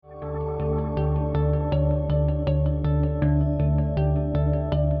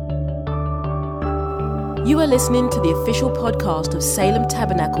You are listening to the official podcast of Salem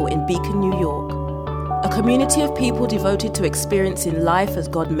Tabernacle in Beacon, New York, a community of people devoted to experiencing life as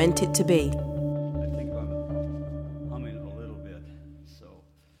God meant it to be. I think I'm humming a little bit, so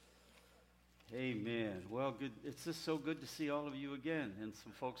amen. Well, good. It's just so good to see all of you again, and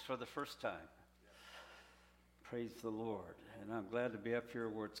some folks for the first time. Praise the Lord. And I'm glad to be up here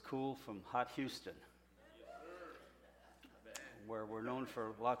where it's cool from hot Houston, where we're known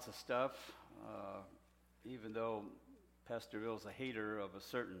for lots of stuff. Even though Pastor Bill's a hater of a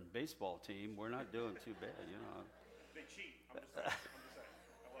certain baseball team, we're not doing too bad, you know. They cheat. I'm just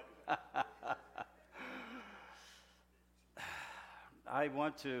saying. I love you. I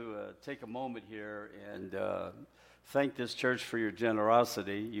want to take a moment here and thank this church for your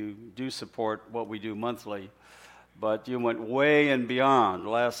generosity. You do support what we do monthly, but you went way and beyond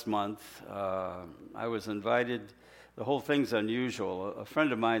last month. I was invited. The whole thing's unusual. A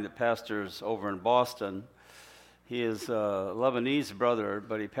friend of mine that pastors over in Boston, he is a Lebanese brother,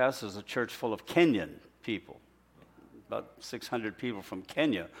 but he pastors a church full of Kenyan people, about 600 people from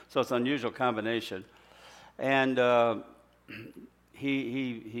Kenya. So it's an unusual combination. And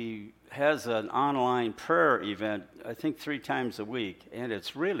he has an online prayer event, I think 3 times a week, and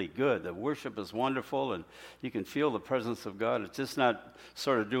it's really good. The worship is wonderful, and you can feel the presence of God. It's just not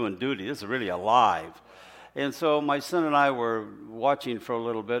sort of doing duty. This is really alive. And so my son and I were watching for a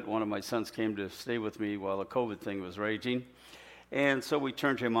little bit. One of my sons came to stay with me while the COVID thing was raging. And so we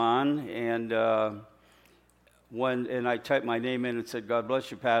turned him on, and I typed my name in and said, "God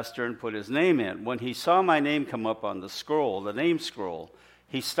bless you, Pastor," and put his name in. When he saw my name come up on the scroll, the name scroll,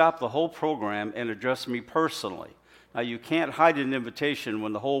 he stopped the whole program and addressed me personally. Now, you can't hide an invitation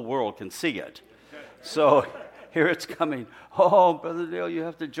when the whole world can see it. So here it's coming. "Oh, Brother Dale, you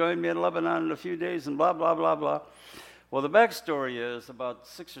have to join me in Lebanon in a few days," and blah, blah, blah, blah. Well, the backstory is about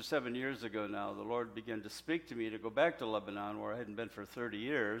 6 or 7 years ago now, the Lord began to speak to me to go back to Lebanon, where I hadn't been for 30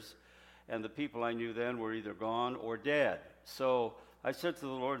 years, and the people I knew then were either gone or dead. So I said to the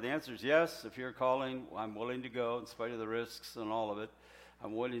Lord, the answer is yes. If you're calling, I'm willing to go, in spite of the risks and all of it.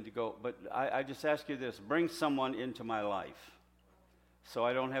 I'm willing to go. But I just ask you this, bring someone into my life, so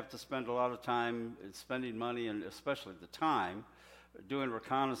I don't have to spend a lot of time spending money, and especially the time, doing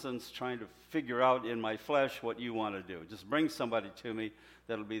reconnaissance, trying to figure out in my flesh what you want to do. Just bring somebody to me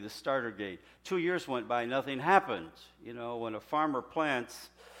that'll be the starter gate. 2 years went by, nothing happened. You know, when a farmer plants,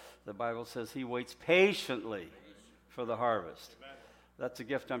 the Bible says he waits patiently for the harvest. That's a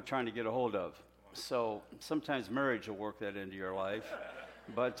gift I'm trying to get a hold of. So sometimes marriage will work that into your life.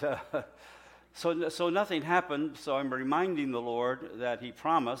 But So nothing happened, so I'm reminding the Lord that he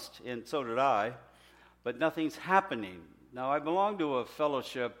promised, and so did I, but nothing's happening. Now, I belong to a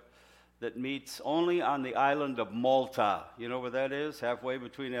fellowship that meets only on the island of Malta. You know where that is? Halfway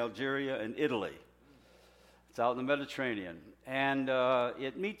between Algeria and Italy. It's out in the Mediterranean. And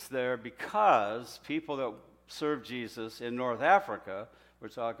it meets there because people that serve Jesus in North Africa, we're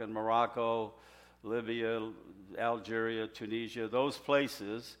talking Morocco, Libya, Algeria, Tunisia, those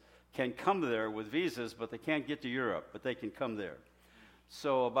places, can come there with visas, but they can't get to Europe, but they can come there.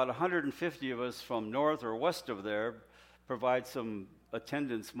 So about 150 of us from north or west of there provide some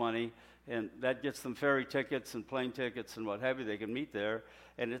attendance money, and that gets them ferry tickets and plane tickets and what have you. They can meet there,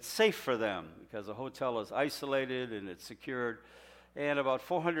 and it's safe for them because the hotel is isolated and it's secured. And about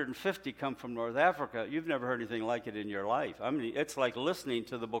 450 come from North Africa. You've never heard anything like it in your life. I mean, it's like listening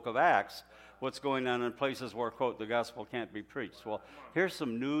to the book of Acts, what's going on in places where, quote, the gospel can't be preached. Well, here's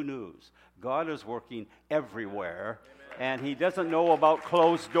some new news. God is working everywhere, and he doesn't know about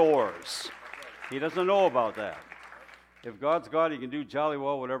closed doors. He doesn't know about that. If God's God, he can do jolly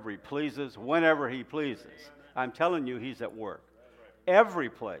well whatever he pleases, whenever he pleases. I'm telling you, he's at work. Every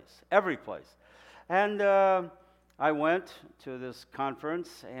place, every place. And I went to this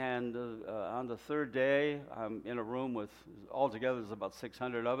conference, and on the third day, I'm in a room with, altogether there's about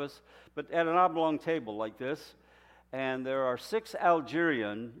 600 of us, but at an oblong table like this, and there are 6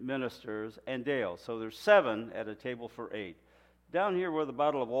 Algerian ministers and Dale, so there's 7 at a table for 8. Down here where the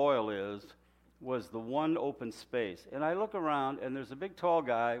bottle of oil is was the one open space, and I look around, and there's a big tall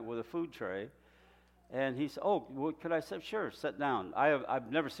guy with a food tray, and he said, "Oh, well, could I sit?" "Sure, sit down."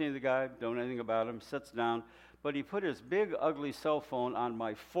 I've never seen the guy, don't know anything about him, sits down. But he put his big, ugly cell phone on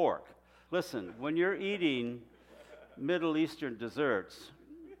my fork. Listen, when you're eating Middle Eastern desserts,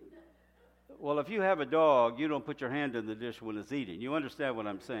 well, if you have a dog, you don't put your hand in the dish when it's eating. You understand what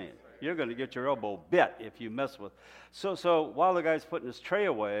I'm saying? You're going to get your elbow bit if you mess with. So while the guy's putting his tray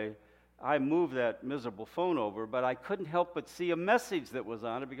away, I moved that miserable phone over, but I couldn't help but see a message that was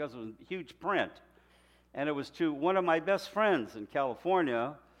on it because it was huge print. And it was to one of my best friends in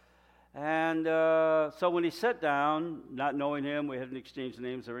California. And so when he sat down, not knowing him, we hadn't exchanged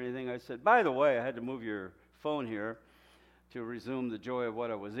names or anything, I said, by the way, I had to move your phone here to resume the joy of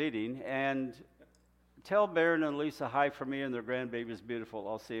what I was eating. And tell Baron and Lisa hi for me, and their grandbaby's beautiful.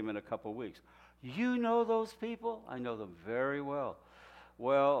 I'll see them in a couple weeks. You know those people? I know them very well.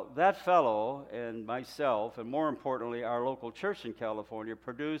 Well, that fellow and myself, and more importantly, our local church in California,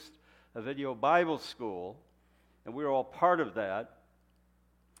 produced a video Bible school, and we were all part of that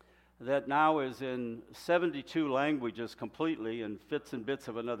now is in 72 languages completely and fits in bits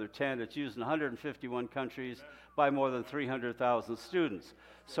of another 10. It's used in 151 countries by more than 300,000 students.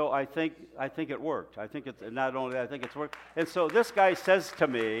 So I think it worked. I think it's not only that, I think it's worked. And so this guy says to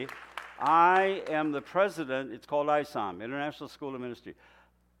me, I am the president, it's called ISOM, International School of Ministry.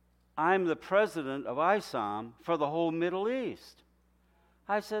 I'm the president of ISOM for the whole Middle East.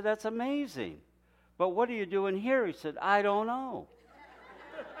 I said, that's amazing. But what are you doing here? He said, I don't know.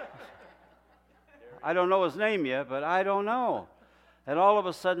 I don't know his name yet, but I don't know. And all of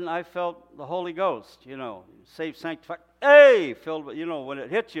a sudden, I felt the Holy Ghost, saved, sanctified. Hey, filled with, when it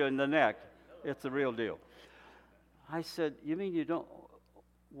hits you in the neck, it's the real deal. I said, you mean you don't?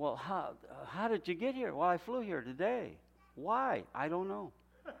 Well, how did you get here? Well, I flew here today. Why? I don't know.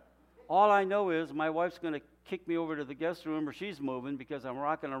 All I know is my wife's going to kick me over to the guest room, or she's moving because I'm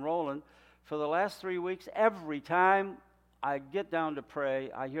rocking and rolling. For the last 3 weeks, every time I get down to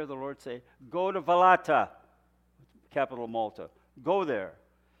pray, I hear the Lord say, go to Vallata, capital Malta. Go there.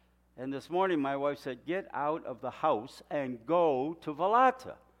 And this morning my wife said, get out of the house and go to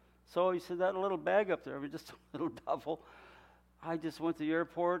Vallata. So he said, that little bag up there, just a little duffel. I just went to the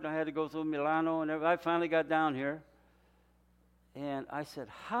airport, and I had to go through Milano, and I finally got down here. And I said,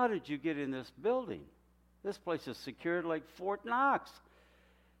 how did you get in this building? This place is secured like Fort Knox.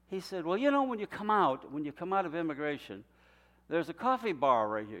 He said, well, when you come out of immigration, there's a coffee bar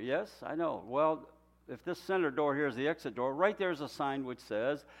right here. Yes, I know. Well, if this center door here is the exit door, right there's a sign which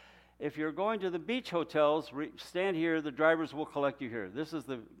says, if you're going to the beach hotels, stand here, the drivers will collect you here. This is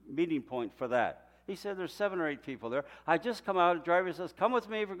the meeting point for that. He said there's 7 or 8 people there. I just come out, the driver says, come with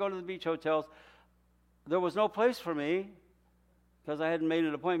me if you're going to the beach hotels. There was no place for me because I hadn't made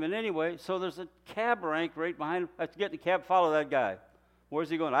an appointment anyway, so there's a cab rank right behind him. I have to get in the cab, follow that guy. Where's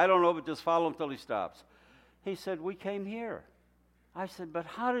he going? I don't know, but just follow him till he stops. He said, we came here. I said, but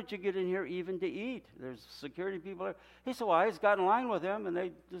how did you get in here even to eat? There's security people there. He said, well, I just got in line with them, and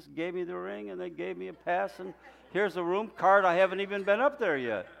they just gave me the ring, and they gave me a pass, and here's a room card. I haven't even been up there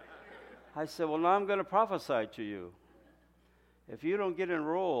yet. I said, well, now I'm going to prophesy to you. If you don't get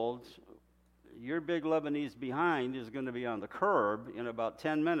enrolled, your big Lebanese behind is going to be on the curb in about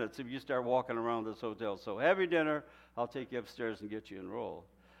 10 minutes if you start walking around this hotel. So have your dinner. I'll take you upstairs and get you enrolled.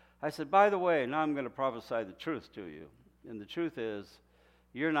 I said, by the way, now I'm going to prophesy the truth to you. And the truth is,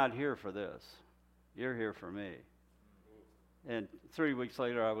 you're not here for this. You're here for me. And 3 weeks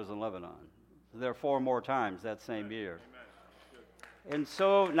later, I was in Lebanon. There are 4 more times that same year. And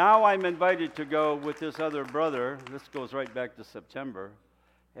so now I'm invited to go with this other brother. This goes right back to September.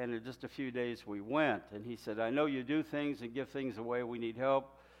 And in just a few days, we went. And he said, I know you do things and give things away. We need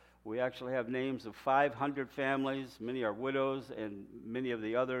help. We actually have names of 500 families. Many are widows, and many of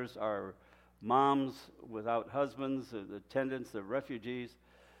the others are moms without husbands, the attendants, the refugees.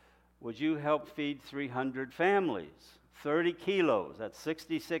 Would you help feed 300 families? 30 kilos, that's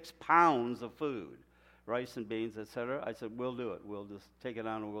 66 pounds of food, rice and beans, etc. I said, we'll do it. We'll just take it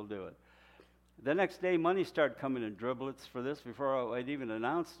on and we'll do it. The next day, money started coming in driblets for this before I'd even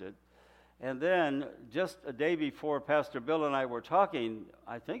announced it. And then just a day before Pastor Bill and I were talking,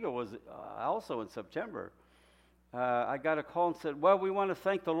 I think it was also in September, I got a call and said, well, we want to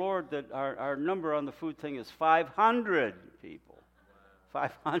thank the Lord that our number on the food thing is 500 people,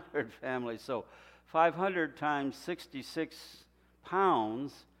 500 families. So 500 times 66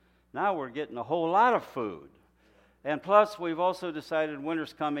 pounds, now we're getting a whole lot of food. And plus, we've also decided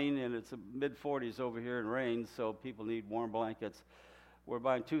winter's coming, and it's mid-40s over here and rain, so people need warm blankets. We're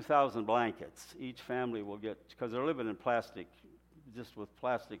buying 2,000 blankets. Each family will get, because they're living in plastic, just with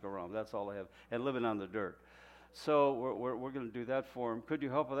plastic around. That's all they have, and living on the dirt. So we're going to do that for them. Could you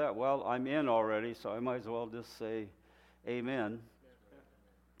help with that? Well, I'm in already, so I might as well just say amen.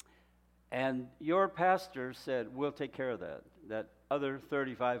 And your pastor said, we'll take care of that. That other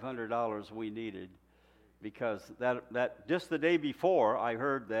 $3,500 we needed, because that just the day before, I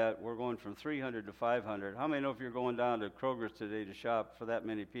heard that we're going from 300 to 500. How many know if you're going down to Kroger's today to shop for that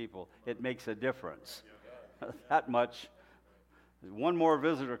many people, it makes a difference? That much. One more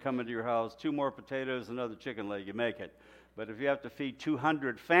visitor coming to your house, 2 more potatoes, another chicken leg, you make it. But if you have to feed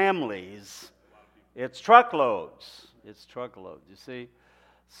 200 families, it's truckloads. It's truckloads, you see?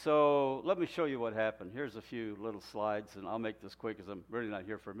 So let me show you what happened. Here's a few little slides, and I'll make this quick because I'm really not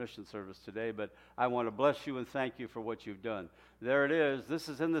here for a mission service today, but I want to bless you and thank you for what you've done. There it is. This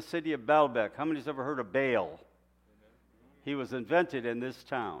is in the city of Baalbek. How many's ever heard of Baal? He was invented in this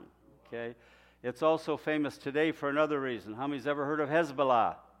town, okay? It's also famous today for another reason. How many's ever heard of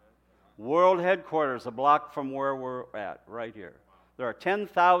Hezbollah? World headquarters a block from where we're at, right here. There are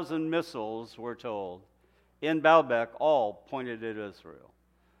 10,000 missiles, we're told, in Baalbek, all pointed at Israel.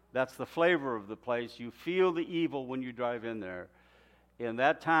 That's the flavor of the place. You feel the evil when you drive in there. In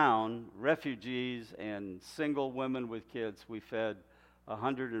that town, refugees and single women with kids, we fed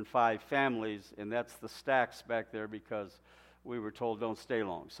 105 families, and that's the stacks back there because we were told don't stay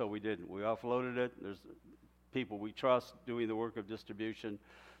long, so we didn't. We offloaded it. There's people we trust doing the work of distribution.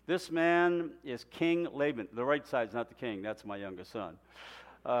 This man is King Laban. The right side's not the king. That's my youngest son.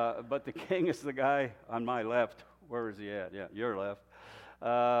 But the king is the guy on my left. Where is he at? Yeah, your left.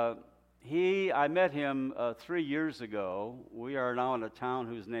 I met him 3 years ago. We are now in a town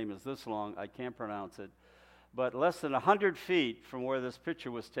whose name is this long. I can't pronounce it. But less than 100 feet from where this picture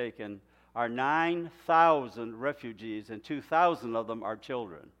was taken are 9,000 refugees, and 2,000 of them are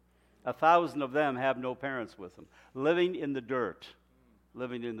children. 1,000 of them have no parents with them, living in the dirt.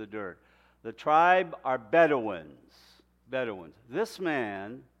 Living in the dirt. The tribe are Bedouins. Bedouins. This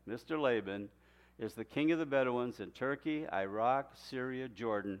man, Mr. Laban, is the king of the Bedouins in Turkey, Iraq, Syria,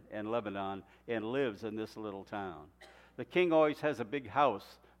 Jordan, and Lebanon, and lives in this little town. The king always has a big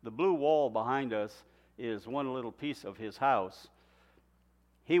house. The blue wall behind us is one little piece of his house.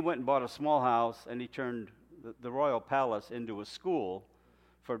 He went and bought a small house, and he turned the royal palace into a school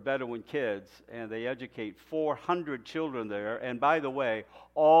for Bedouin kids, and they educate 400 children there. And by the way,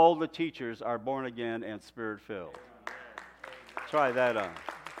 all the teachers are born again and spirit-filled. Try that on,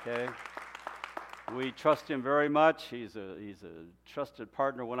 okay? We trust him very much. He's a trusted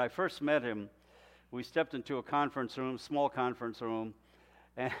partner. When I first met him, we stepped into a conference room, small conference room,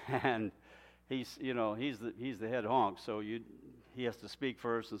 and he's the head honk, so he has to speak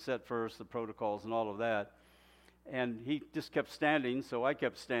first and set first the protocols and all of that. And he just kept standing, so I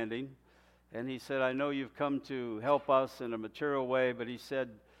kept standing. And he said, I know you've come to help us in a material way, but he said,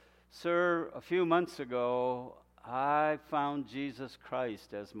 sir, a few months ago, I found Jesus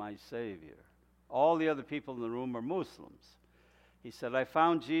Christ as my Savior. All the other people in the room are Muslims. He said, I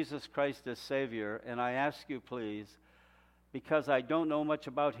found Jesus Christ as Savior, and I ask you, please, because I don't know much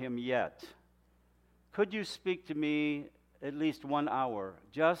about him yet, could you speak to me at least 1 hour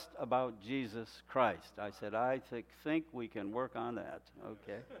just about Jesus Christ? I said, I think we can work on that,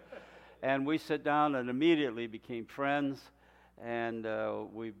 okay? And we sat down and immediately became friends, and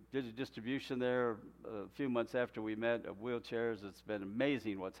we did a distribution there a few months after we met of wheelchairs. It's been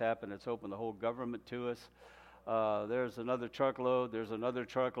amazing what's happened. It's opened the whole government to us. There's another truckload,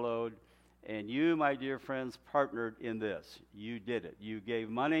 and you, my dear friends, partnered in this. You did it. You gave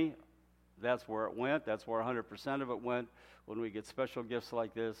money. That's where it went. That's where 100% of it went. When we get special gifts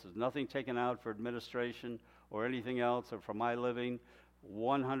like this, there's nothing taken out for administration or anything else or for my living.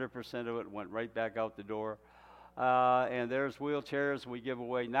 100% of it went right back out the door. And there's wheelchairs we give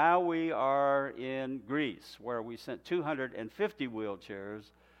away. Now we are in Greece, where we sent 250 wheelchairs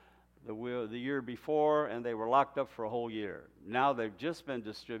the year before, and they were locked up for a whole year. Now they've just been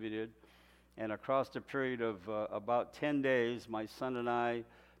distributed, and across a period of about 10 days, my son and I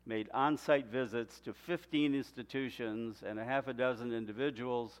made on-site visits to 15 institutions and a half a dozen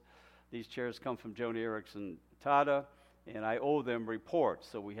individuals. These chairs come from Joni Eareckson Tada, and I owe them reports,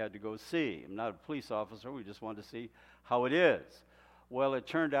 so we had to go see. I'm not a police officer. We just wanted to see how it is. Well, it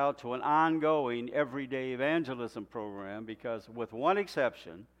turned out to an ongoing everyday evangelism program because, with one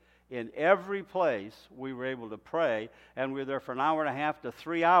exception, in every place we were able to pray, and we were there for 1.5 hours to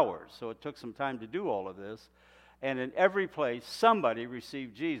 3 hours, so it took some time to do all of this. And in every place, somebody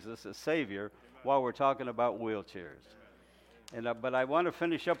received Jesus as Savior. Amen. While we're talking about wheelchairs. And but I want to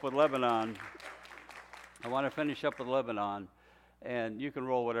finish up with Lebanon. And you can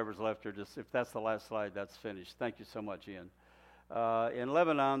roll whatever's left, or just, if that's the last slide, that's finished. Thank you so much, Ian. In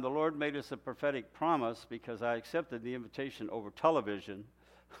Lebanon, the Lord made us a prophetic promise because I accepted the invitation over television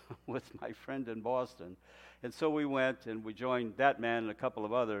with my friend in Boston. And so we went and we joined that man and a couple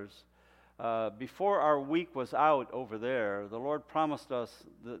of others. Before our week was out over there, the Lord promised us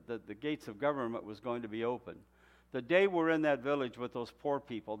that the gates of government was going to be open. The day we're in that village with those poor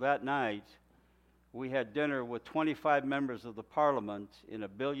people, that night, we had dinner with 25 members of the parliament in a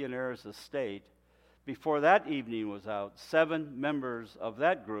billionaire's estate. Before that evening was out, 7 members of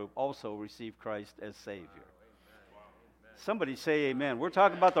that group also received Christ as Savior. Somebody say amen. We're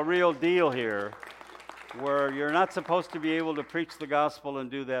talking about the real deal here. where you're not supposed to be able to preach the gospel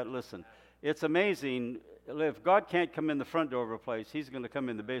and do that. Listen, it's amazing. If God can't come in the front door of a place, he's going to come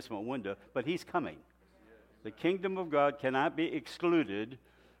in the basement window, but he's coming. The kingdom of God cannot be excluded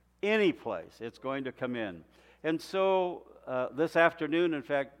any place. It's going to come in. And so this afternoon, in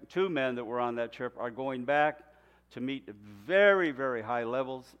fact, 2 men that were on that trip are going back to meet at very, very high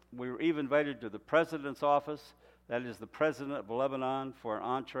levels. We were even invited to the president's office. That is the president of Lebanon for an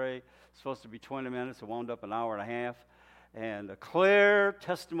entree. It's supposed to be 20 minutes. It wound up an hour and a half. And a clear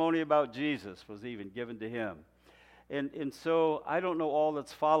testimony about Jesus was even given to him. And so I don't know all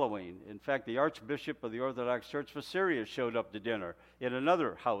that's following. In fact, the Archbishop of the Orthodox Church for Syria showed up to dinner in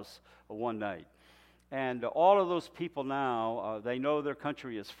another house one night. And all of those people now, they know their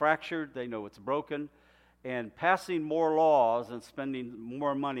country is fractured. They know it's broken. And passing more laws and spending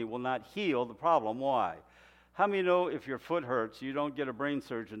more money will not heal the problem. Why? How many know if your foot hurts, you don't get a brain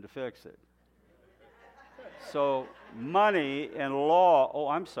surgeon to fix it? So money and law, oh,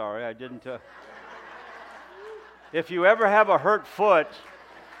 I'm sorry, I didn't. If you ever have a hurt foot,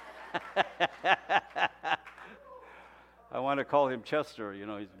 I want to call him Chester, he's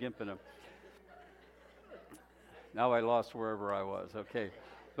gimping him. Now I lost wherever I was, okay.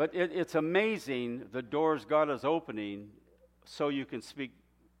 But it's amazing the doors God is opening so you can speak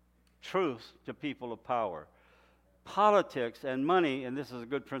truth to people of power. Politics and money, and this is a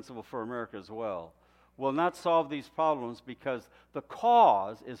good principle for America as well, will not solve these problems because the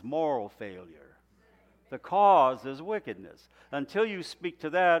cause is moral failure. The cause is wickedness. Until you speak to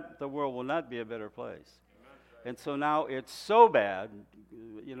that, the world will not be a better place. And so now it's so bad,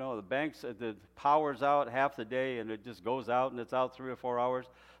 the banks, the power's out half the day and it just goes out and it's out 3 or 4 hours.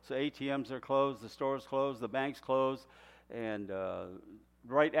 So ATMs are closed, the stores closed, the banks closed. And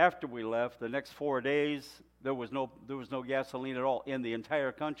right after we left, the next 4 days, there was no gasoline at all in the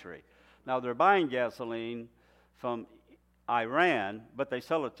entire country. Now they're buying gasoline from Iran, but they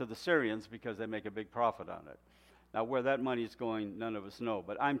sell it to the Syrians because they make a big profit on it. Now, where that money is going, none of us know.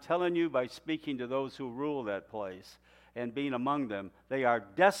 But I'm telling you, by speaking to those who rule that place and being among them, they are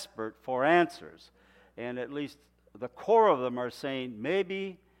desperate for answers. And at least the core of them are saying,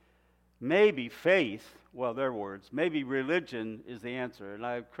 maybe faith, well, their words, maybe religion is the answer. And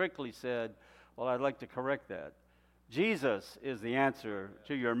I quickly said, well, I'd like to correct that. Jesus is the answer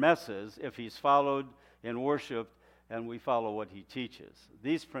to your messes if he's followed and worshiped and we follow what he teaches.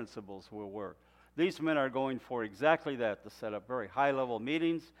 These principles will work. These men are going for exactly that, to set up very high-level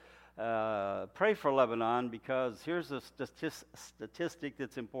meetings. Pray for Lebanon, because here's a statistic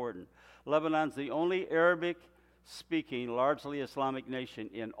that's important. Lebanon's the only Arabic-speaking, largely Islamic nation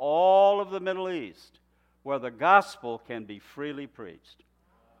in all of the Middle East where the gospel can be freely preached.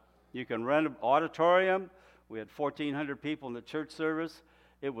 You can rent an auditorium. We had 1,400 people in the church service.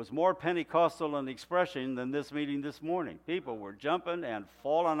 It was more Pentecostal in expression than this meeting this morning. People were jumping and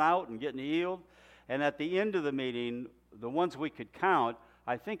falling out and getting healed. And at the end of the meeting, the ones we could count,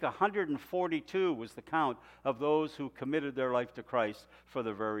 I think 142 was the count of those who committed their life to Christ for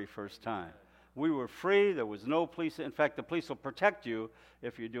the very first time. We were free. There was no police. In fact, the police will protect you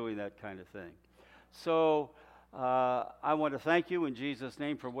if you're doing that kind of thing. So I want to thank you in Jesus'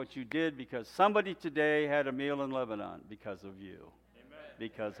 name for what you did, because somebody today had a meal in Lebanon because of you.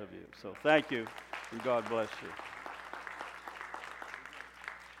 Because of you. So thank you, and God bless you.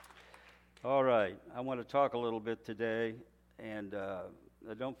 All right, I want to talk a little bit today, and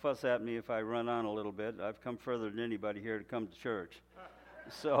don't fuss at me if I run on a little bit. I've come further than anybody here to come to church.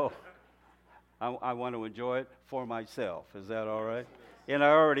 So I want to enjoy it for myself. Is that all right? And I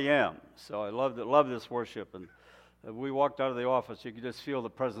already am. So I love this worship. And we walked out of the office, you could just feel the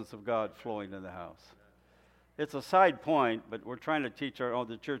presence of God flowing in the house. It's a side point, but we're trying to teach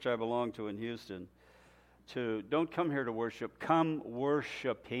the church I belong to in Houston to don't come here to worship, come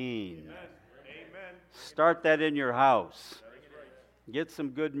worshiping. Amen. Start that in your house. Get some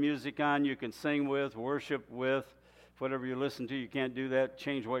good music on you can sing with, worship with. Whatever you listen to, you can't do that,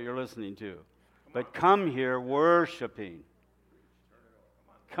 change what you're listening to. But come here worshiping.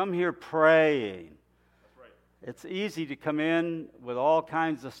 Come here praying. It's easy to come in with all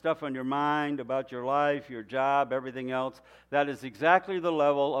kinds of stuff on your mind about your life, your job, everything else. That is exactly the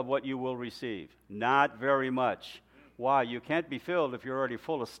level of what you will receive. Not very much. Why? You can't be filled if you're already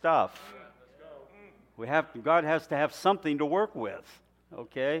full of stuff. God has to have something to work with.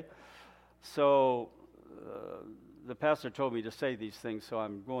 Okay? So the pastor told me to say these things, so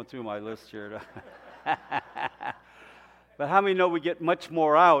I'm going through my list here. But how many know we get much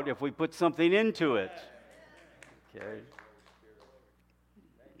more out if we put something into it? Okay.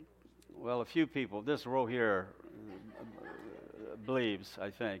 Well, a few people, this row here believes, I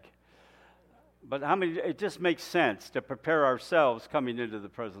think. But how many? It just makes sense to prepare ourselves coming into the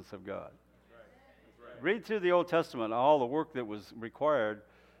presence of God. That's right. Read through the Old Testament, all the work that was required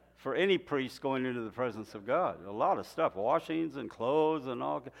for any priest going into the presence of God. A lot of stuff, washings and clothes and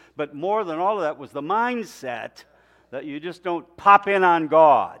all. But more than all of that was the mindset that you just don't pop in on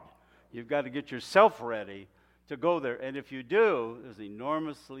God. You've got to get yourself ready to go there. And if you do, there's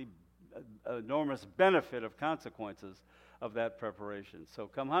enormous benefit of consequences of that preparation. So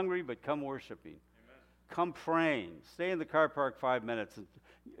come hungry, but come worshiping. Amen. Come praying. Stay in the car park 5 minutes and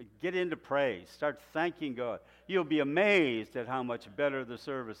get into praise. Start thanking God. You'll be amazed at how much better the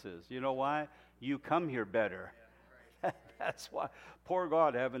service is. You know why? You come here better. That's why. Poor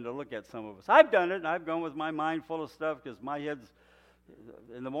God having to look at some of us. I've done it, and I've gone with my mind full of stuff because my head's,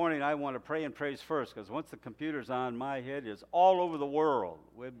 in the morning I want to pray and praise first, because once the computer's on, my head is all over the world.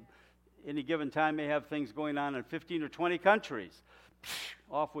 Any given time may have things going on in 15 or 20 countries.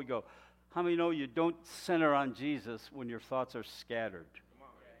 Off we go. How many know you don't center on Jesus when your thoughts are scattered?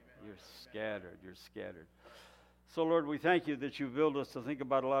 You're scattered. You're scattered. So, Lord, we thank you that you build us to think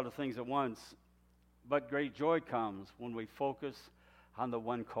about a lot of things at once, but great joy comes when we focus on the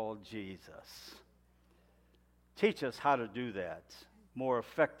one called Jesus. Teach us how to do that more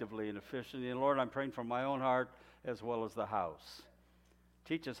effectively and efficiently. And, Lord, I'm praying for my own heart as well as the house.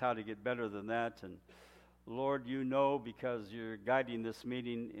 Teach us how to get better than that. And, Lord, you know, because you're guiding this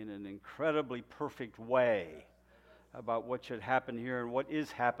meeting in an incredibly perfect way about what should happen here and what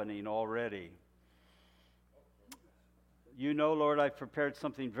is happening already. You know, Lord, I've prepared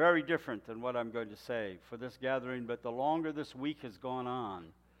something very different than what I'm going to say for this gathering, but the longer this week has gone on,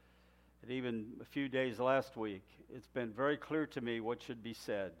 and even a few days last week, it's been very clear to me what should be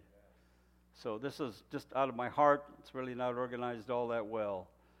said. So this is just out of my heart. It's really not organized all that well.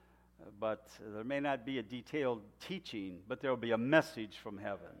 But there may not be a detailed teaching, but there will be a message from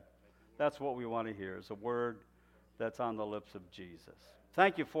heaven. That's what we want to hear, is a word that's on the lips of Jesus.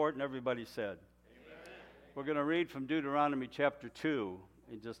 Thank you for it, and everybody said. Amen. We're going to read from Deuteronomy chapter 2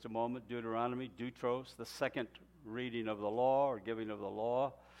 in just a moment. Deuteronomy, Deutros, the second reading of the law or giving of the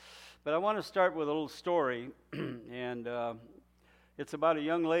law. But I want to start with a little story, and it's about a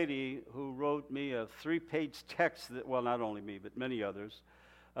young lady who wrote me a 3-page text, well, not only me, but many others,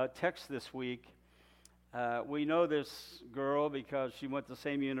 text this week. We know this girl because she went to the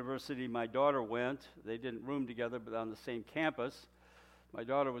same university my daughter went. They didn't room together, but on the same campus. My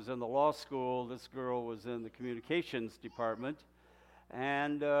daughter was in the law school. This girl was in the communications department.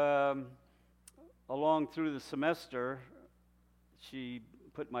 And along through the semester, she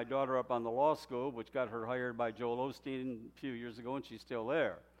put my daughter up on the law school, which got her hired by Joel Osteen a few years ago, and she's still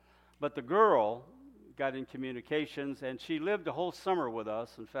there. But the girl got in communications, and she lived a whole summer with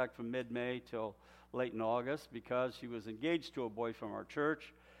us, in fact, from mid-May till late in August, because she was engaged to a boy from our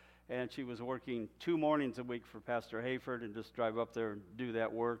church, and she was working 2 mornings a week for Pastor Hayford and just drive up there and do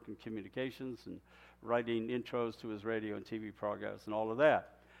that work in communications and writing intros to his radio and TV programs and all of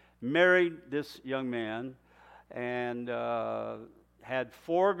that. Married this young man and had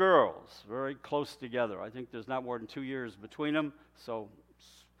 4 girls, very close together. I think there's not more than 2 years between them, so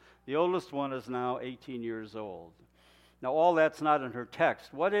the oldest one is now 18 years old. Now, all that's not in her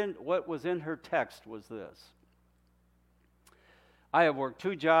text. What was in her text was this. I have worked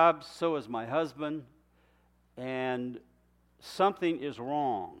 2 jobs, so has my husband, and something is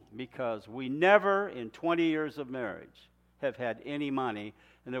wrong because we never, in 20 years of marriage, have had any money,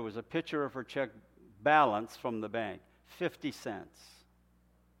 and there was a picture of her check balance from the bank, 50 cents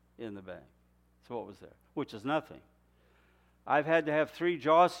in the bank. So what was there? Which is nothing. I've had to have 3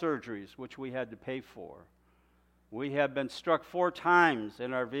 jaw surgeries, which we had to pay for. We have been struck 4 times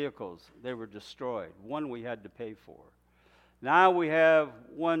in our vehicles. They were destroyed. 1 we had to pay for. Now we have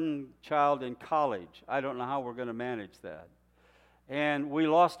 1 child in college. I don't know how we're going to manage that. And we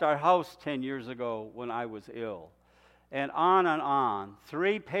lost our house 10 years ago when I was ill. And on.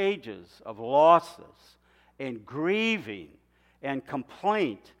 3 pages of losses and grieving and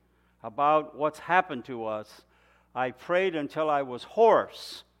complaint about what's happened to us. I prayed until I was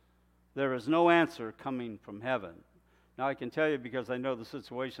hoarse. There is no answer coming from heaven. Now I can tell you, because I know the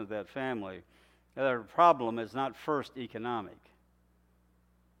situation of that family, their problem is not first economic,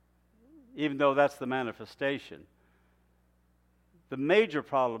 even though that's the manifestation. The major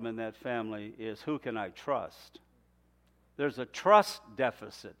problem in that family is, who can I trust? There's a trust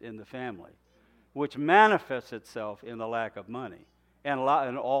deficit in the family, which manifests itself in the lack of money and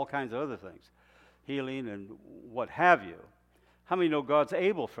all kinds of other things, healing and what have you. How many know God's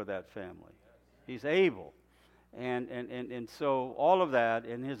able for that family? He's able. And so all of that,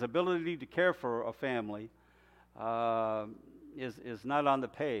 and his ability to care for a family is not on the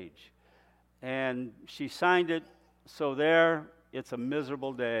page. And she signed it, so there, it's a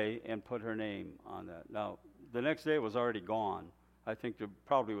miserable day, and put her name on that. Now, the next day it was already gone. I think there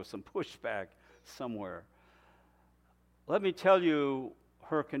probably was some pushback somewhere. Let me tell you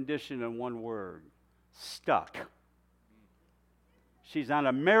her condition in one word: stuck. She's on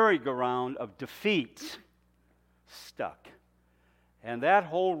a merry-go-round of defeat, stuck. And that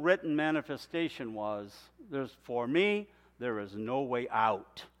whole written manifestation was, for me, there is no way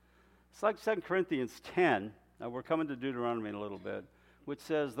out. It's like 2 Corinthians 10, now we're coming to Deuteronomy in a little bit, which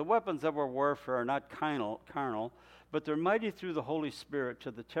says, the weapons of our warfare are not carnal, but they're mighty through the Holy Spirit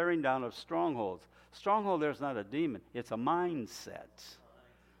to the tearing down of strongholds. Stronghold there's not a demon, it's a mindset.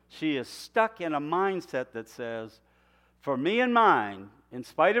 She is stuck in a mindset that says, for me and mine, in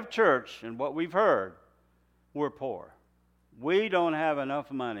spite of church and what we've heard, we're poor. We don't have enough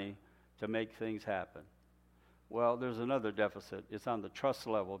money to make things happen. Well, there's another deficit. It's on the trust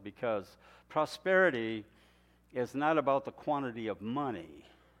level, because prosperity is not about the quantity of money.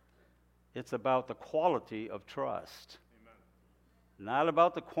 It's about the quality of trust. Amen. Not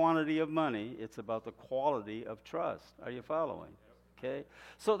about the quantity of money. It's about the quality of trust. Are you following? Okay?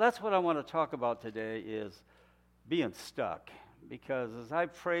 So that's what I want to talk about today, is being stuck. Because as I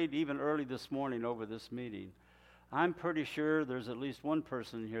prayed even early this morning over this meeting, I'm pretty sure there's at least one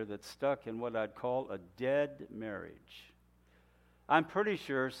person here that's stuck in what I'd call a dead marriage. I'm pretty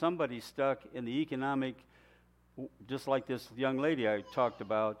sure somebody's stuck in the economic, just like this young lady I talked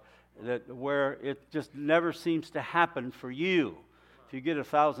about, that where it just never seems to happen for you. If you get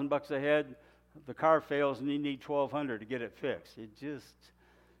 $1,000 ahead, the car fails and you need $1,200 to get it fixed. It just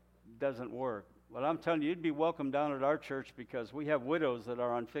doesn't work. But I'm telling you, you'd be welcome down at our church, because we have widows that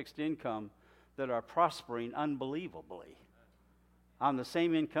are on fixed income that are prospering unbelievably on the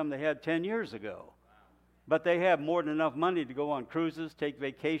same income they had 10 years ago. But they have more than enough money to go on cruises, take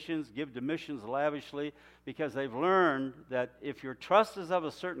vacations, give to missions lavishly, because they've learned that if your trust is of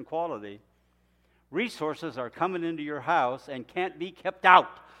a certain quality, resources are coming into your house and can't be kept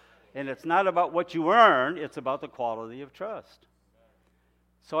out. And it's not about what you earn, it's about the quality of trust.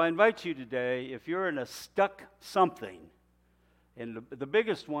 So I invite you today, if you're in a stuck something, and the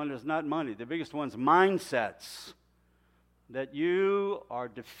biggest one is not money, the biggest one's mindsets, that you are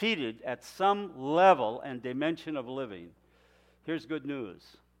defeated at some level and dimension of living. Here's good news.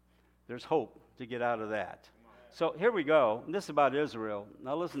 There's hope to get out of that. So here we go. This is about Israel.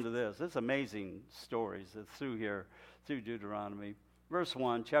 Now listen to this. It's amazing stories that's through here, through Deuteronomy. Verse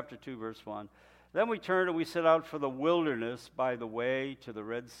 1, chapter 2, verse 1. Then we turned and we set out for the wilderness by the way to the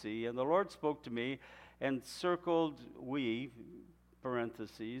Red Sea. And the Lord spoke to me and circled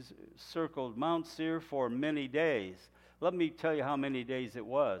circled Mount Seir for many days. Let me tell you how many days it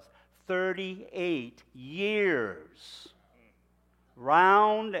was. 38 years.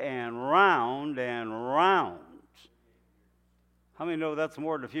 Round and round and round. How many know that's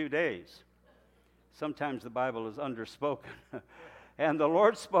more than a few days? Sometimes the Bible is underspoken. And the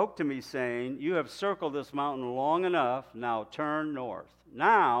Lord spoke to me, saying, you have circled this mountain long enough. Now turn north.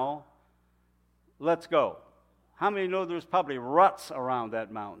 Now, let's go. How many know there's probably ruts around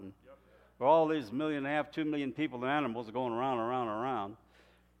that mountain? Yep. Where all these 1.5 million, 2 million people and animals are going around and around and around.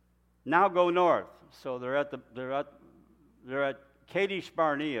 Now go north. So they're at Kadesh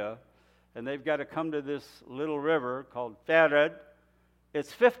Barnea, and they've got to come to this little river called Phared.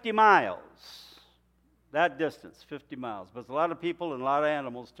 It's 50 miles. That distance, 50 miles. But it's a lot of people and a lot of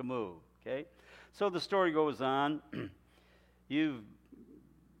animals to move. Okay? So the story goes on. You've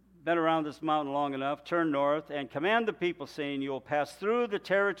been around this mountain long enough. Turn north and command the people, saying, you will pass through the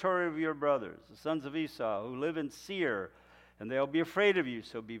territory of your brothers, the sons of Esau, who live in Seir, and they'll be afraid of you,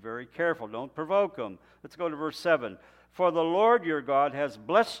 so be very careful. Don't provoke them. Let's go to verse 7. For the Lord your God has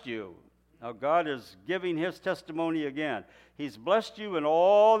blessed you. Now God is giving his testimony again. He's blessed you in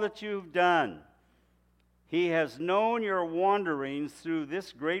all that you've done. He has known your wanderings through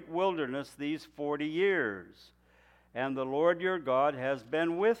this great wilderness these 40 years. And the Lord your God has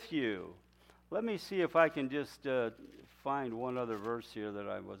been with you. Let me see if I can just find one other verse here that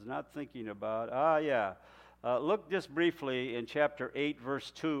I was not thinking about. Look just briefly in chapter 8,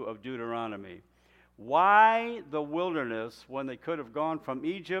 verse 2 of Deuteronomy. Why the wilderness when they could have gone from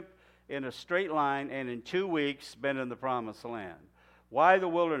Egypt in a straight line and in 2 weeks been in the promised land? Why the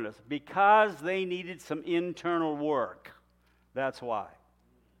wilderness? Because they needed some internal work. That's why.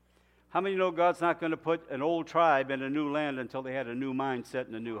 How many know God's not going to put an old tribe in a new land until they had a new mindset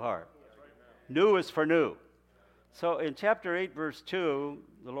and a new heart? New is for new. So in chapter 8, verse 2,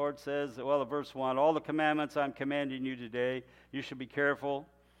 the Lord says, verse 1, all the commandments I'm commanding you today, you should be careful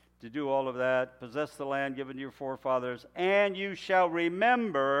to do all of that. Possess the land given to your forefathers, and you shall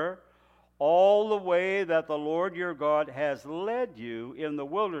remember all the way that the Lord your God has led you in the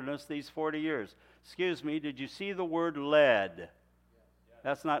wilderness these 40 years. Excuse me, did you see the word led?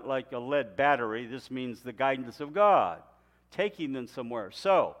 That's not like a lead battery. This means the guidance of God, taking them somewhere.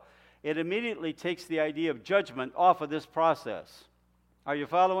 So, it immediately takes the idea of judgment off of this process. Are you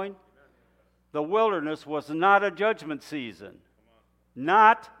following? The wilderness was not a judgment season.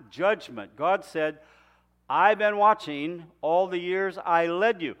 Not judgment. God said, I've been watching all the years I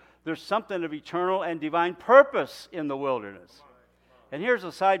led you. There's something of eternal and divine purpose in the wilderness. And here's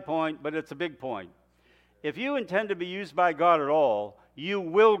a side point, but it's a big point. If you intend to be used by God at all, you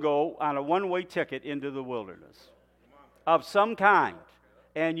will go on a one-way ticket into the wilderness of some kind.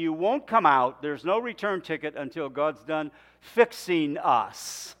 And you won't come out. There's no return ticket until God's done fixing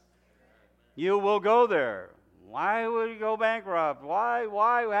us. You will go there. Why would you go bankrupt?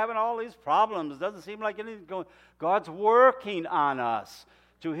 Why having all these problems? Doesn't seem like anything's going. God's working on us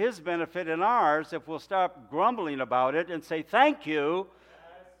to His benefit and ours if we'll stop grumbling about it and say, thank you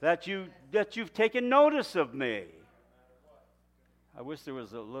that you've taken notice of me. I wish there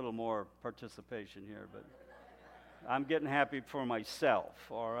was a little more participation here, but I'm getting happy for myself,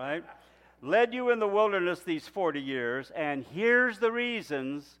 all right? Led you in the wilderness these 40 years, and here's the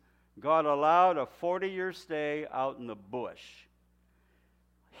reasons God allowed a 40-year stay out in the bush.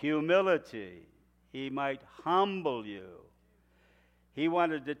 Humility. He might humble you. He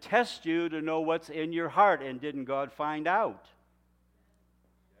wanted to test you to know what's in your heart, and didn't God find out?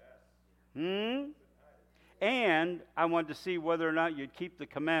 And I wanted to see whether or not you'd keep the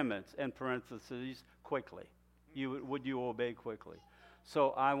commandments, in parentheses, quickly. Would you obey quickly?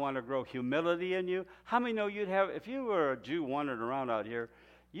 So I want to grow humility in you. How many know you'd have, if you were a Jew wandering around out here,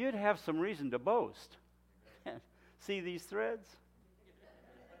 you'd have some reason to boast. See these threads?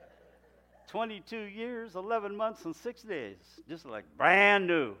 22 years, 11 months, and 6 days. Just like brand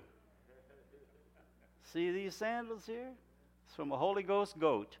new. See these sandals here? It's from a Holy Ghost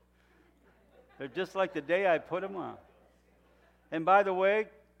goat. They're just like the day I put them on. And by the way,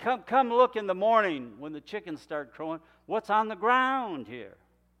 come look in the morning when the chickens start crowing. What's on the ground here?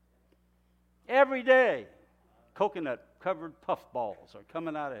 Every day, coconut-covered puffballs are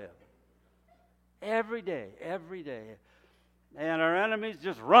coming out of heaven. Every day, every day. And our enemies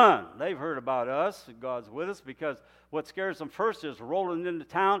just run. They've heard about us, God's with us, because what scares them first is rolling into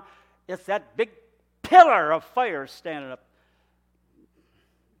town. It's that big pillar of fire standing up.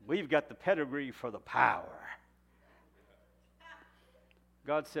 We've got the pedigree for the power.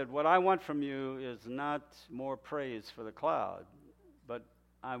 God said, what I want from you is not more praise for the cloud, but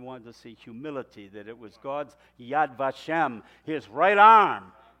I want to see humility, that it was God's Yad Vashem, His right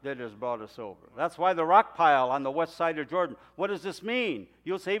arm, that has brought us over. That's why the rock pile on the west side of Jordan. What does this mean?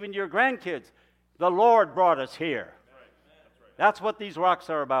 You'll say even to your grandkids, the Lord brought us here. That's what these rocks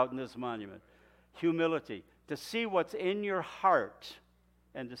are about in this monument. Humility. To see what's in your heart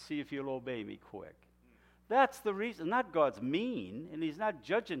and to see if you'll obey me quick. That's the reason. Not God's mean, and He's not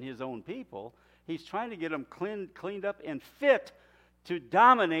judging His own people. He's trying to get them cleaned up and fit to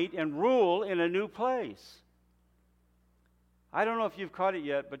dominate and rule in a new place. I don't know if you've caught it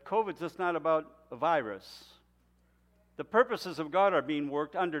yet, but COVID's just not about a virus. The purposes of God are being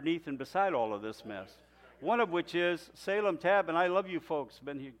worked underneath and beside all of this mess. One of which is Salem Tab, and I love you folks,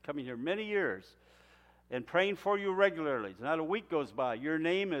 been coming here many years and praying for you regularly. Not a week goes by. Your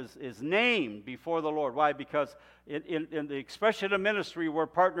name is named before the Lord. Why? Because in the expression of ministry, we're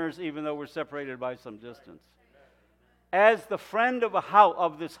partners even though we're separated by some distance. As the friend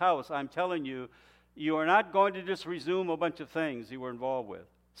of this house, I'm telling you, you are not going to just resume a bunch of things you were involved with.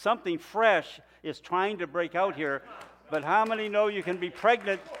 Something fresh is trying to break out here. But how many know you can be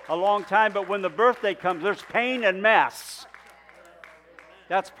pregnant a long time, but when the birthday comes, there's pain and mess.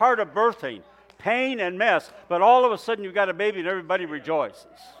 That's part of birthing. Pain and mess. But all of a sudden you've got a baby and everybody rejoices.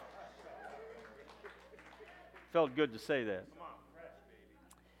 Felt good to say that.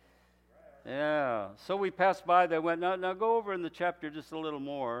 Yeah. So we passed by. They went, now go over in the chapter just a little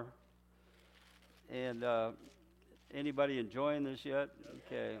more. And anybody enjoying this yet?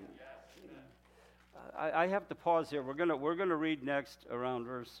 Okay. I have to pause here. We're gonna read next around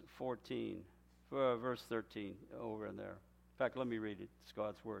verse 13 over in there. In fact, let me read it. It's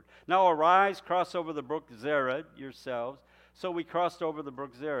God's word. Now arise, cross over the brook Zered yourselves. So we crossed over the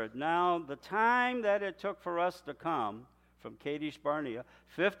brook Zered. Now the time that it took for us to come from Kadesh Barnea,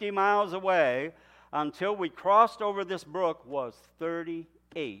 50 miles away, until we crossed over this brook was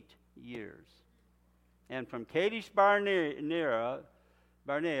 38 years. And from Kadesh Barnea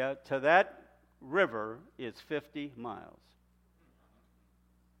to that river is 50 miles.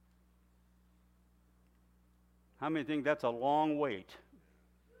 How many think that's a long wait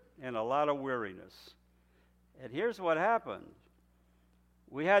and a lot of weariness. And here's what happened.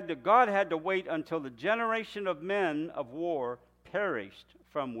 God had to wait until the generation of men of war perished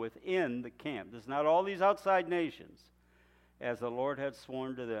from within the camp. There's not all these outside nations, as the Lord had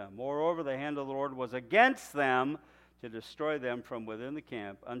sworn to them. Moreover, the hand of the Lord was against them to destroy them from within the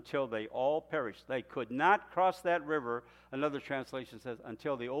camp until they all perished. They could not cross that river, another translation says,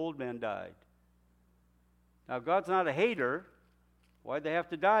 until the old men died. Now, God's not a hater. Why'd they have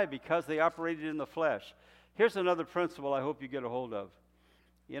to die? Because they operated in the flesh. Here's another principle I hope you get a hold of.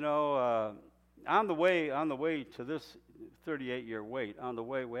 You know, on the way to this 38-year wait, on the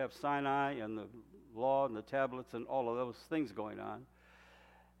way we have Sinai and the law and the tablets and all of those things going on.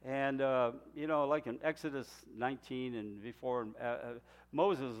 And, you know, like in Exodus 19 and before,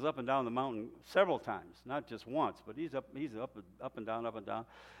 Moses is up and down the mountain several times, not just once, but he's up and down.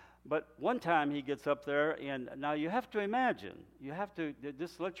 But one time he gets up there, and now you have to imagine,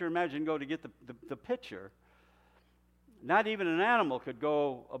 just let your imagination go to get the picture. Not even an animal could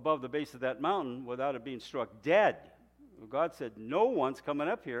go above the base of that mountain without it being struck dead. God said, no one's coming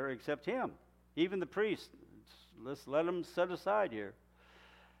up here except him, even the priest. Let's let him set aside here.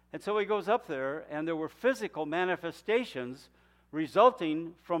 And so he goes up there, and there were physical manifestations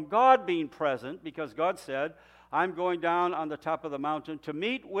resulting from God being present, because God said, I'm going down on the top of the mountain to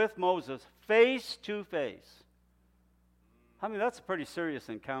meet with Moses face to face. I mean, that's a pretty serious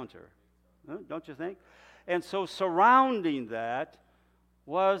encounter, don't you think? And so surrounding that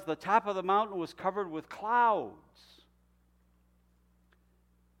was the top of the mountain was covered with clouds.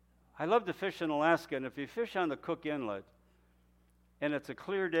 I love to fish in Alaska, and if you fish on the Cook Inlet, and it's a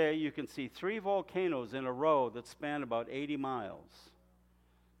clear day, you can see 3 volcanoes in a row that span about 80 miles.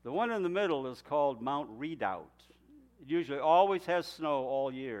 The one in the middle is called Mount Redoubt. It usually always has snow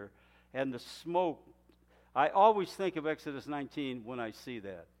all year, and the smoke, I always think of Exodus 19 when I see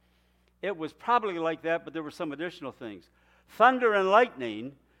that. It was probably like that, but there were some additional things. Thunder and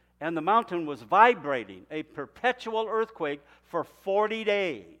lightning, and the mountain was vibrating, a perpetual earthquake for 40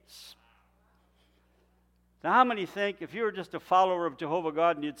 days. Now, how many think if you were just a follower of Jehovah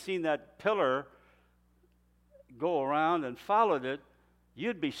God and you'd seen that pillar go around and followed it,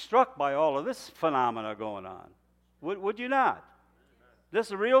 you'd be struck by all of this phenomena going on? Would you not? This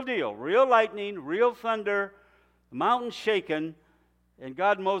is a real deal. Real lightning, real thunder, the mountain shaking, and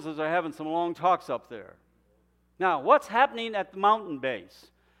God and Moses are having some long talks up there. Now, what's happening at the mountain base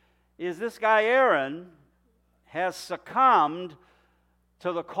is this guy Aaron has succumbed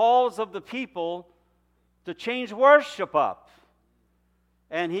to the calls of the people to change worship up.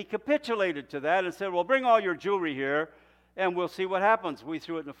 And he capitulated to that and said, well, bring all your jewelry here, and we'll see what happens. We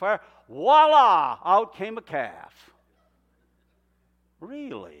threw it in the fire. Voila! Out came a calf.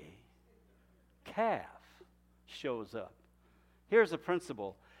 Really? Calf shows up. Here's a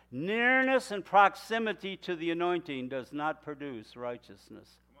principle. Nearness and proximity to the anointing does not produce righteousness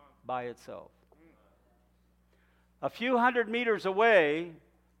by itself. A few hundred meters away,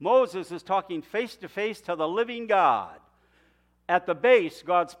 Moses is talking face to face to the living God. At the base,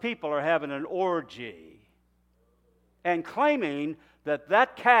 God's people are having an orgy and claiming that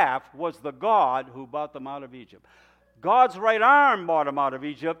that calf was the God who brought them out of Egypt. God's right arm brought them out of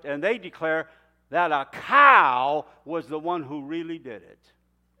Egypt, and they declare that a cow was the one who really did it.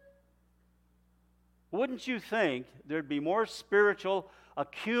 Wouldn't you think there'd be more spiritual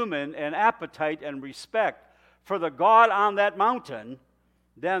acumen and appetite and respect for the God on that mountain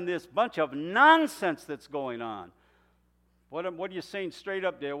than this bunch of nonsense that's going on? What are you saying straight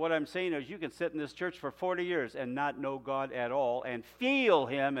up, Dale? What I'm saying is you can sit in this church for 40 years and not know God at all and feel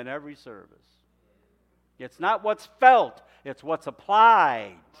Him in every service. It's not what's felt, it's what's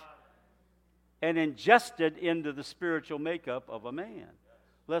applied and ingested into the spiritual makeup of a man,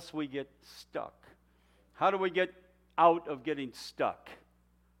 lest we get stuck. How do we get out of getting stuck?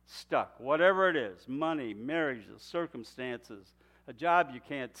 Stuck, whatever it is, money, marriages, circumstances, a job you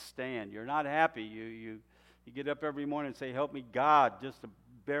can't stand, you're not happy, you get up every morning and say, help me God, just to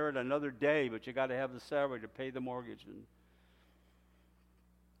bear it another day, but you got to have the salary to pay the mortgage. And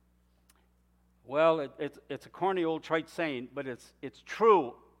well, it's a corny old trite saying, but it's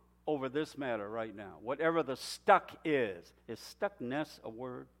true over this matter right now. Whatever the stuck is stuckness a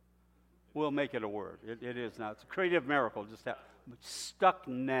word? We'll make it a word. It is now. It's a creative miracle. Just have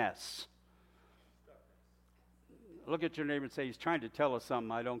stuckness. Look at your neighbor and say, he's trying to tell us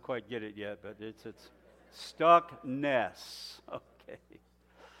something. I don't quite get it yet, but it's stuckness. Okay.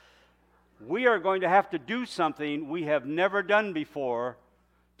 We are going to have to do something we have never done before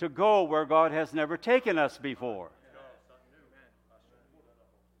to go where God has never taken us before.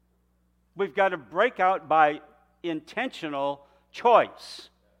 We've got to break out by intentional choice.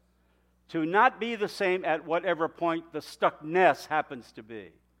 to not be the same at whatever point the stuckness happens to be.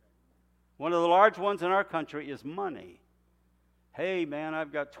 One of the large ones in our country is money. Hey, man,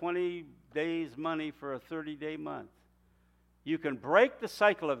 I've got 20 days money for a 30-day month. You can break the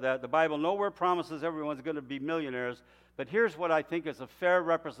cycle of that. The Bible nowhere promises everyone's going to be millionaires, but here's what I think is a fair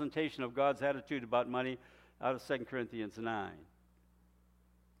representation of God's attitude about money out of 2 Corinthians 9.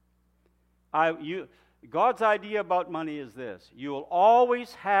 God's idea about money is this: you will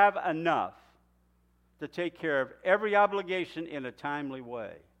always have enough to take care of every obligation in a timely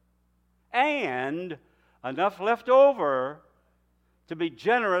way, and enough left over to be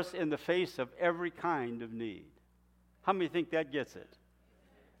generous in the face of every kind of need. How many think that gets it?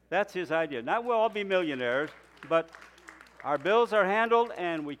 That's his idea. Not we'll all be millionaires, but our bills are handled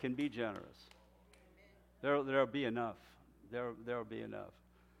and we can be generous. There'll be enough. There'll be enough.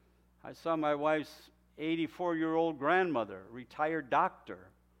 I saw my wife's 84-year-old grandmother, retired doctor,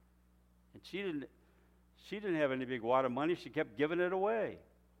 and she didn't have any big wad of money. She kept giving it away.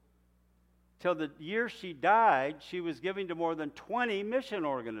 Till the year she died, she was giving to more than 20 mission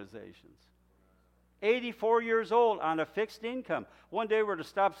organizations. 84 years old on a fixed income. One day we're at a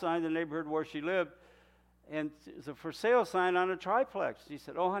stop sign in the neighborhood where she lived, and there's a for sale sign on a triplex. She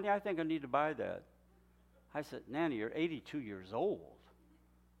said, "Oh, honey, I think I need to buy that." I said, "Nanny, you're 82 years old.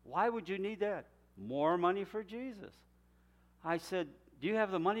 Why would you need that?" "More money for Jesus." I said, "Do you have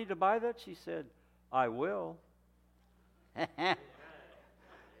the money to buy that?" She said, "I will."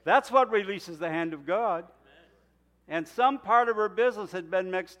 That's what releases the hand of God. And some part of her business had been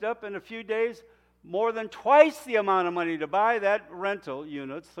mixed up. In a few days, more than twice the amount of money to buy that rental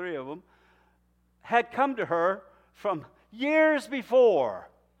units, 3 of them, had come to her from years before.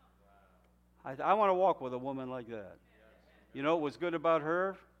 I want to walk with a woman like that. You know what was good about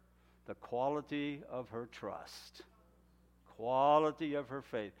her? The quality of her trust. Quality of her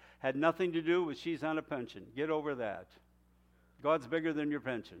faith. Had nothing to do with she's on a pension. Get over that. God's bigger than your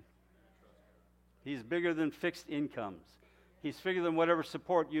pension. He's bigger than fixed incomes. He's bigger than whatever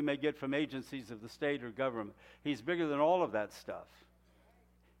support you may get from agencies of the state or government. He's bigger than all of that stuff.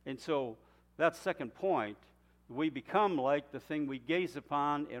 And so, that second point, we become like the thing we gaze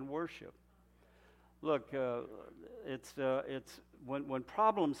upon and worship. Look, it's when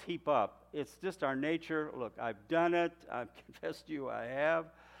problems heap up, it's just our nature. Look, I've done it. I've confessed to you I have.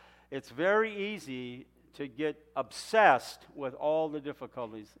 It's very easy to get obsessed with all the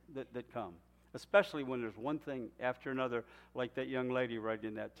difficulties that come, especially when there's one thing after another, like that young lady right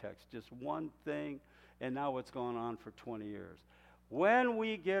in that text. Just one thing, and now it's gone on for 20 years. When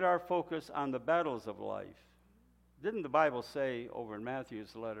we get our focus on the battles of life, didn't the Bible say over in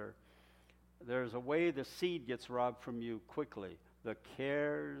Matthew's letter, there's a way the seed gets robbed from you quickly. The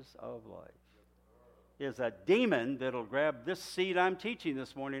cares of life is a demon that'll grab this seed I'm teaching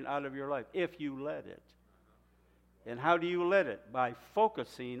this morning out of your life, if you let it. And how do you let it? By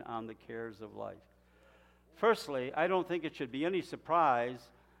focusing on the cares of life. Firstly, I don't think it should be any surprise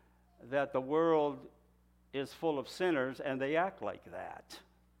that the world is full of sinners and they act like that.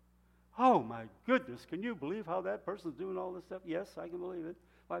 Oh my goodness, can you believe how that person's doing all this stuff? Yes, I can believe it.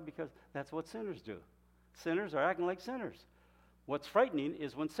 Why? Because that's what sinners do. Sinners are acting like sinners. What's frightening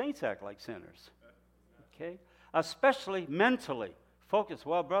is when saints act like sinners. Okay? Especially mentally. Focus.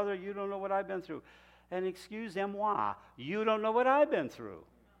 Well, brother, you don't know what I've been through. And excusez-moi, you don't know what I've been through.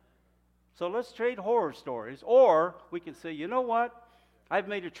 So let's trade horror stories. Or we can say, you know what? I've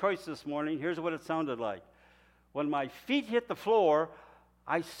made a choice this morning. Here's what it sounded like. When my feet hit the floor,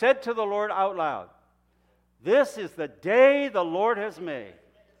 I said to the Lord out loud, "This is the day the Lord has made.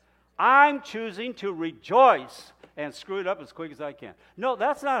 I'm choosing to rejoice," and screw it up as quick as I can. No,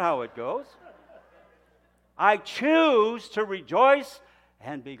 that's not how it goes. I choose to rejoice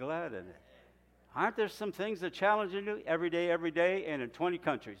and be glad in it. Aren't there some things that challenge you every day, and in 20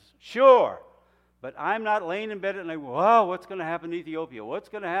 countries? Sure. But I'm not laying in bed and like, wow, what's going to happen in Ethiopia? What's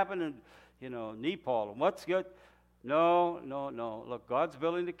going to happen in, Nepal? And what's good? No. Look, God's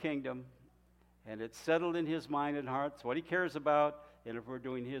building the kingdom, and it's settled in His mind and heart. It's what He cares about, and if we're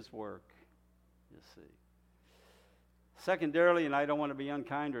doing His work, you see. Secondarily, and I don't want to be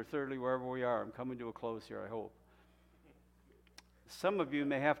unkind, or thirdly, wherever we are, I'm coming to a close here, I hope. Some of you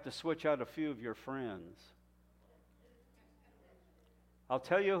may have to switch out a few of your friends. I'll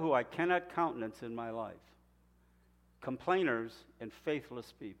tell you who I cannot countenance in my life. Complainers and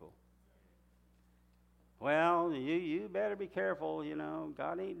faithless people. Well, you better be careful,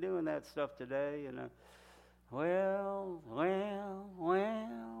 God ain't doing that stuff today, Well.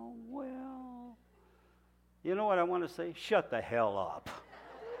 You know what I want to say? Shut the hell up.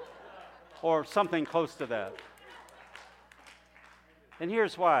 Or something close to that. And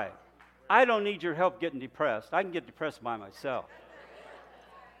here's why. I don't need your help getting depressed. I can get depressed by myself.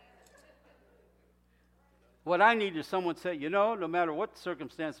 What I need is someone to say, no matter what the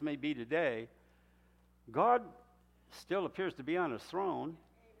circumstance may be today, God still appears to be on his throne,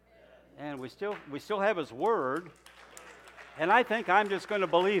 and we still have his word, and I think I'm just going to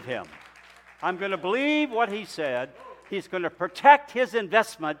believe him. I'm going to believe what he said. He's going to protect his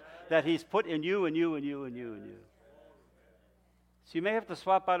investment that he's put in you and you and you and you and you. So you may have to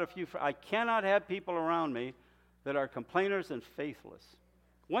swap out a few. I cannot have people around me that are complainers and faithless.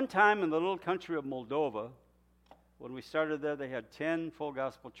 One time in the little country of Moldova, when we started there, they had 10 full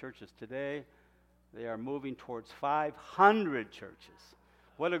gospel churches. Today, they are moving towards 500 churches.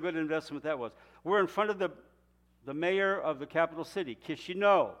 What a good investment that was. We're in front of the mayor of the capital city,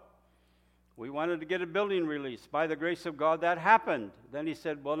 Chisinau. We wanted to get a building released. By the grace of God, that happened. Then he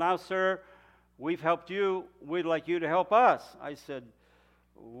said, well, now, sir, we've helped you. We'd like you to help us. I said,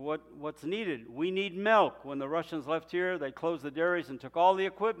 what's needed? We need milk. When the Russians left here, they closed the dairies and took all the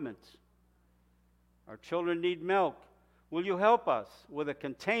equipment. Our children need milk. Will you help us with a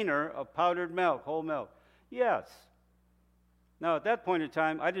container of powdered milk, whole milk? Yes. Now, at that point in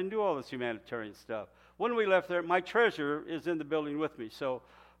time, I didn't do all this humanitarian stuff. When we left there, my treasurer is in the building with me. So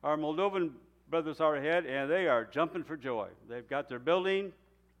our Moldovan brothers are ahead, and they are jumping for joy. They've got their building,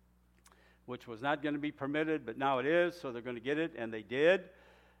 which was not going to be permitted, but now it is, so they're going to get it, and they did.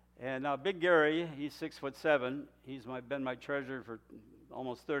 And now Big Gary, he's 6'7". He's been my treasurer for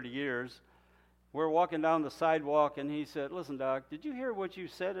almost 30 years. We're walking down the sidewalk, and he said, listen, Doc, did you hear what you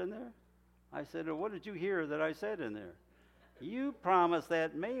said in there? I said, well, what did you hear that I said in there? You promised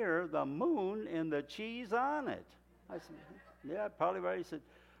that mayor the moon and the cheese on it. I said, yeah, probably right. He said,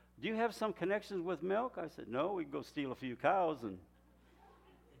 do you have some connections with milk? I said, no, we can go steal a few cows and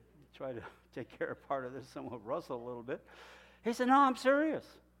try to take care of part of this, somewhat rustle a little bit. He said, no, I'm serious.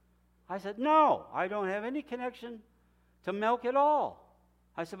 I said, no, I don't have any connection to milk at all.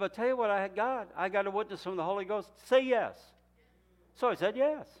 I said, but tell you what I got. I got a witness from the Holy Ghost. Say yes. So I said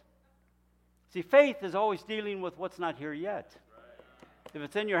yes. See, faith is always dealing with what's not here yet. If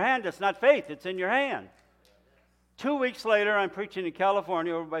it's in your hand, it's not faith. It's in your hand. 2 weeks later, I'm preaching in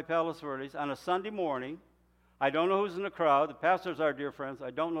California over by Palos Verdes on a Sunday morning. I don't know who's in the crowd. The pastors are dear friends.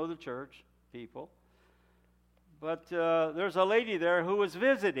 I don't know the church people. But there's a lady there who was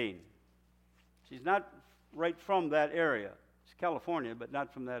visiting. She's not right from that area. She's California, but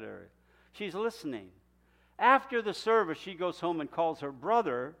not from that area. She's listening. After the service, she goes home and calls her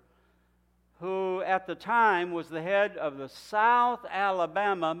brother, who at the time was the head of the South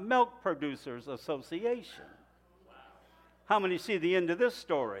Alabama Milk Producers Association. How many see the end of this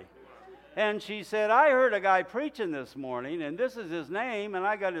story? And she said, I heard a guy preaching this morning, and this is his name, and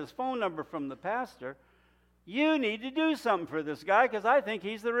I got his phone number from the pastor. You need to do something for this guy because I think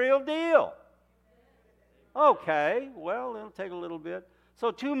he's the real deal. Okay, well, it'll take a little bit. So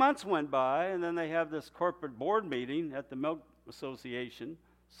 2 months went by, and then they have this corporate board meeting at the Milk Association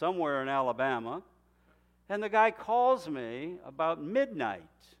somewhere in Alabama, and the guy calls me about midnight.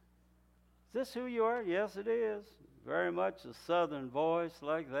 Is this who you are? Yes, it is. Very much a southern voice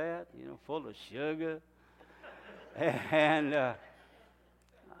like that, you know, full of sugar. And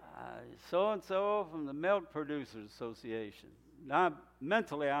so-and-so from the Milk Producers Association. Now,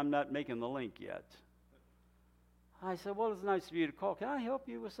 mentally, I'm not making the link yet. I said, well, it's nice of you to call. Can I help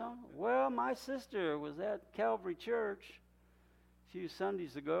you with something? Well, my sister was at Calvary Church a few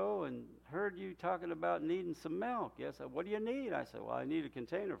Sundays ago and heard you talking about needing some milk. Yes, I said, what do you need? I said, well, I need a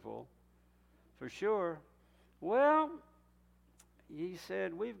container full, for sure. Well, he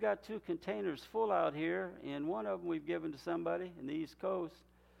said, we've got 2 containers full out here, and one of them we've given to somebody in the East Coast.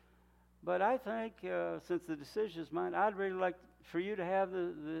 But I think, since the decision is mine, I'd really like for you to have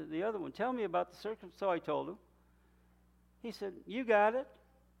the other one. Tell me about the circumstance. So I told him. He said, you got it.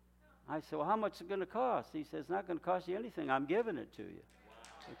 I said, well, how much is it going to cost? He said, it's not going to cost you anything. I'm giving it to you.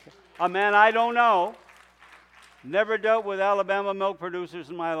 Okay. A man I don't know. Never dealt with Alabama milk producers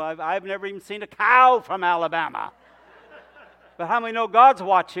in my life. I've never even seen a cow from Alabama. But how many know God's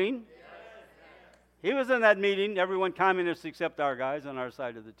watching? He was in that meeting, everyone communist except our guys on our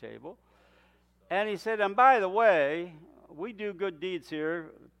side of the table. And he said, and by the way, we do good deeds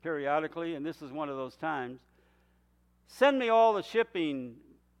here periodically, and this is one of those times. Send me all the shipping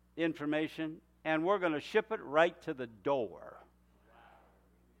information, and we're going to ship it right to the door.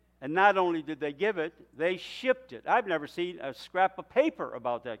 And not only did they give it, they shipped it. I've never seen a scrap of paper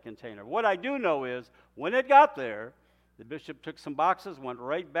about that container. What I do know is, when it got there, the bishop took some boxes, went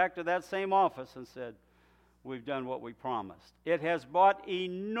right back to that same office and said, we've done what we promised. It has brought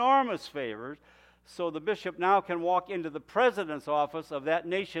enormous favors. So the bishop now can walk into the president's office of that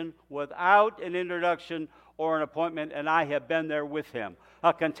nation without an introduction or an appointment, and I have been there with him.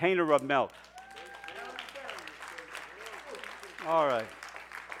 A container of milk. All right.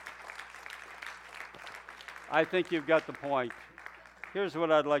 I think you've got the point. Here's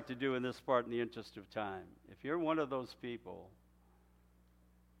what I'd like to do in this part in the interest of time. If you're one of those people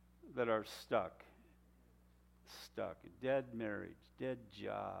that are stuck, dead marriage, dead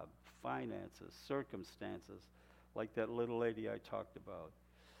job, finances, circumstances, like that little lady I talked about,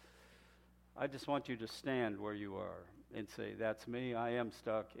 I just want you to stand where you are and say, that's me, I am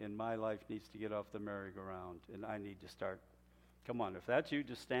stuck, and my life needs to get off the merry-go-round, and I need to start. Come on, if that's you,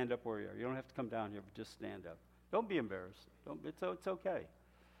 just stand up where you are. You don't have to come down here, but just stand up. Don't be embarrassed. It's okay.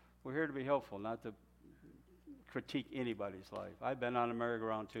 We're here to be helpful, not to critique anybody's life. I've been on a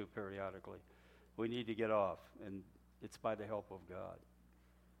merry-go-round too, periodically. We need to get off, and it's by the help of God.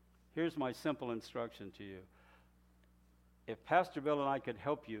 Here's my simple instruction to you. If Pastor Bill and I could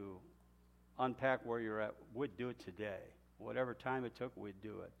help you unpack where you're at, we'd do it today. Whatever time it took, we'd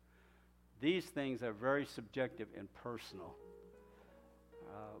do it. These things are very subjective and personal.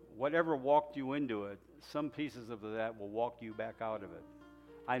 Whatever walked you into it, some pieces of that will walk you back out of it.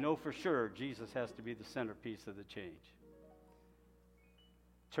 I know for sure Jesus has to be the centerpiece of the change.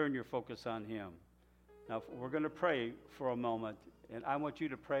 Turn your focus on him. Now, we're going to pray for a moment, and I want you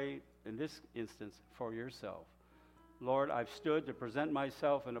to pray in this instance for yourself. Lord, I've stood to present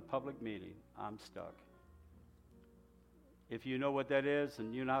myself in a public meeting. I'm stuck. If you know what that is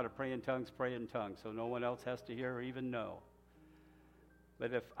and you know how to pray in tongues, so no one else has to hear or even know.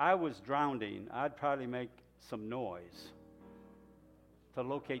 But if I was drowning, I'd probably make some noise to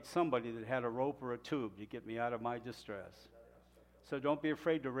locate somebody that had a rope or a tube to get me out of my distress. So don't be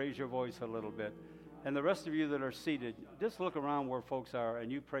afraid to raise your voice a little bit. And the rest of you that are seated, just look around where folks are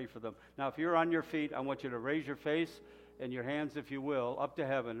and you pray for them. Now, if you're on your feet, I want you to raise your face and your hands, if you will, up to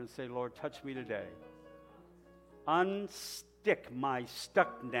heaven and say, Lord, touch me today. Unstick my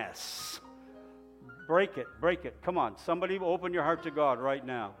stuckness. Break it. Come on, somebody open your heart to God right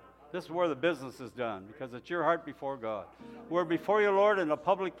now. This is where the business is done, because it's your heart before God. We're before you, Lord, in a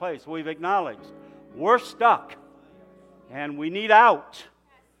public place. We've acknowledged we're stuck, and we need out.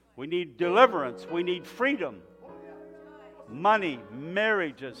 We need deliverance. We need freedom. Money,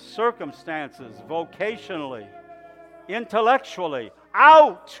 marriages, circumstances, vocationally, intellectually.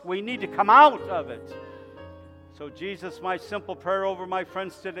 Out! We need to come out of it. So, Jesus, my simple prayer over my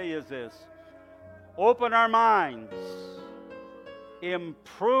friends today is this. Open our minds.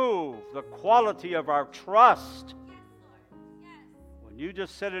 Improve the quality of our trust. When you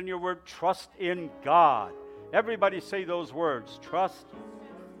just said in your word, trust in God. Everybody say those words, trust.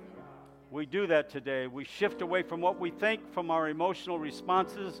 We do that today. We shift away from what we think, from our emotional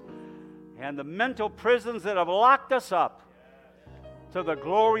responses, and the mental prisons that have locked us up to the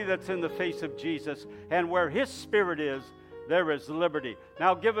glory that's in the face of Jesus. And where his Spirit is, there is liberty.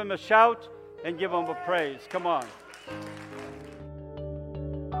 Now give him a shout and give him a praise. Come on.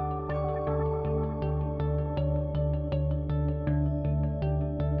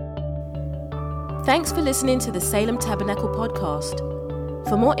 Thanks for listening to the Salem Tabernacle podcast.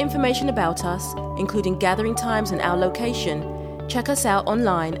 For more information about us, including gathering times and our location, check us out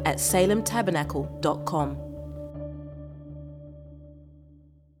online at salemtabernacle.com.